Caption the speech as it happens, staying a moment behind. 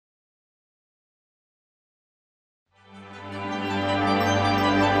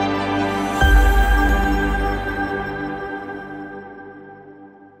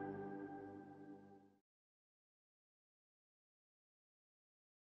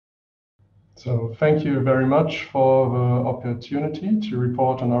So thank you very much for the opportunity to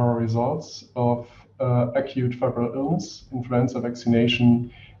report on our results of acute febrile illness, influenza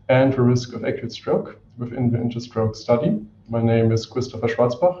vaccination, and the risk of acute stroke within the Interstroke study. My name is Christopher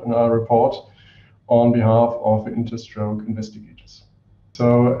Schwarzbach, and I report on behalf of the Interstroke investigators.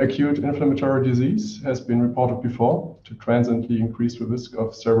 So acute inflammatory disease has been reported before to transiently increase the risk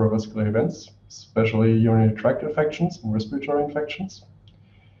of cerebrovascular events, especially urinary tract infections and respiratory infections.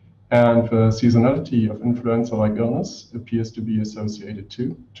 And the seasonality of influenza-like illness appears to be associated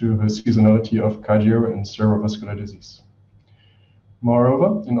to the seasonality of cardio and cerebrovascular disease.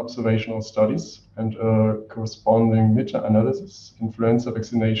 Moreover, in observational studies and a corresponding meta-analysis, influenza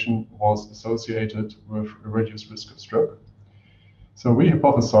vaccination was associated with a reduced risk of stroke. So we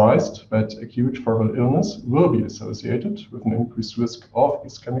hypothesized that acute febrile illness will be associated with an increased risk of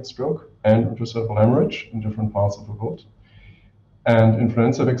ischemic stroke and intracerebral hemorrhage in different parts of the world. And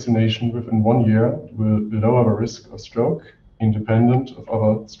influenza vaccination within 1 year will lower the risk of stroke independent of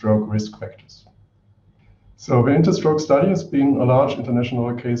other stroke risk factors. So the Interstroke study has been a large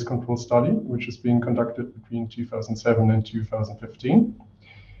international case control study, which is being conducted between 2007 and 2015.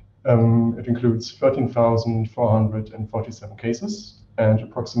 It includes 13,447 cases and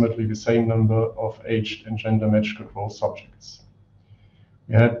approximately the same number of aged and gender-matched control subjects.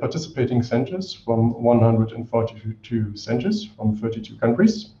 We had participating centers from 142 centers from 32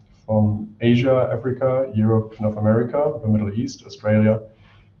 countries, from Asia, Africa, Europe, North America, the Middle East, Australia,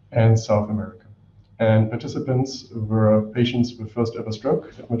 and South America. And participants were patients with first ever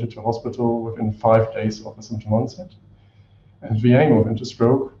stroke admitted to hospital within 5 days of the symptom onset. And the aim of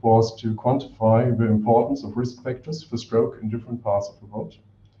Interstroke was to quantify the importance of risk factors for stroke in different parts of the world.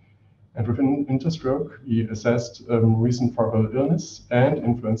 And within Interstroke, we assessed recent febrile illness and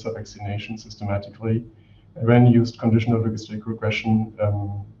influenza vaccination systematically, and then used conditional logistic regression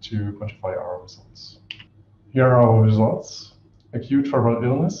to quantify our results. Here are our results. Acute febrile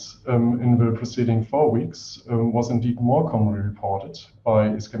illness in the preceding 4 weeks was indeed more commonly reported by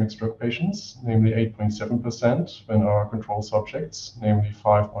ischemic stroke patients, namely 8.7%, than our control subjects, namely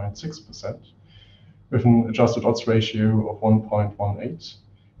 5.6%, with an adjusted odds ratio of 1.18.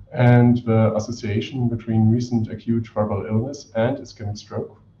 And the association between recent acute febrile illness and ischemic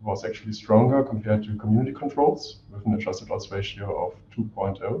stroke was actually stronger compared to community controls, with an adjusted odds ratio of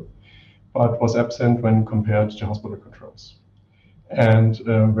 2.0, but was absent when compared to hospital controls. And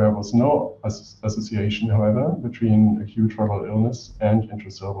there was no association, however, between acute febrile illness and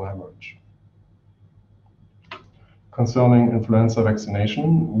intracerebral hemorrhage. Concerning influenza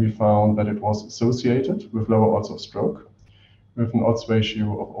vaccination, we found that it was associated with lower odds of stroke, with an odds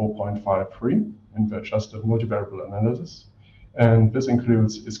ratio of 0.53 in the adjusted multivariable analysis. And this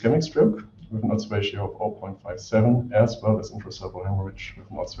includes ischemic stroke with an odds ratio of 0.57, as well as intracerebral hemorrhage with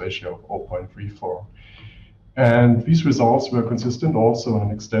an odds ratio of 0.34. And these results were consistent also in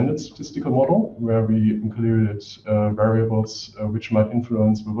an extended statistical model, where we included variables which might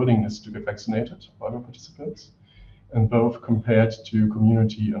influence the willingness to get vaccinated by the participants, and both compared to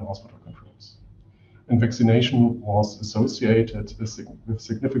community and hospital controls. And vaccination was associated with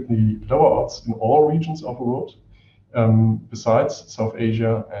significantly lower odds in all regions of the world, besides South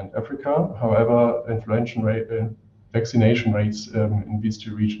Asia and Africa. However, vaccination rates in these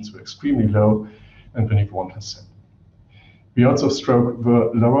two regions were extremely low, and beneath 1%. The odds of stroke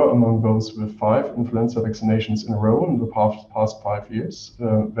were lower among those with 5 influenza vaccinations in a row in the past 5 years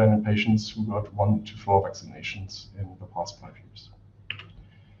than in patients who got 1 to 4 vaccinations in the past 5 years.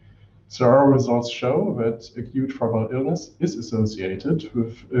 So our results show that acute febrile illness is associated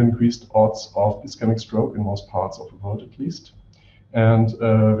with increased odds of ischemic stroke in most parts of the world, at least. And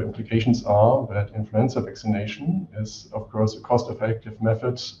the implications are that influenza vaccination is, of course, a cost-effective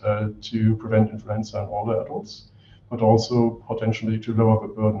method to prevent influenza in older adults, but also potentially to lower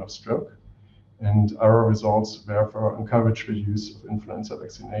the burden of stroke. And our results therefore encourage the use of influenza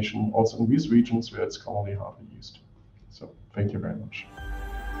vaccination also in these regions where it's commonly hardly used. So thank you very much.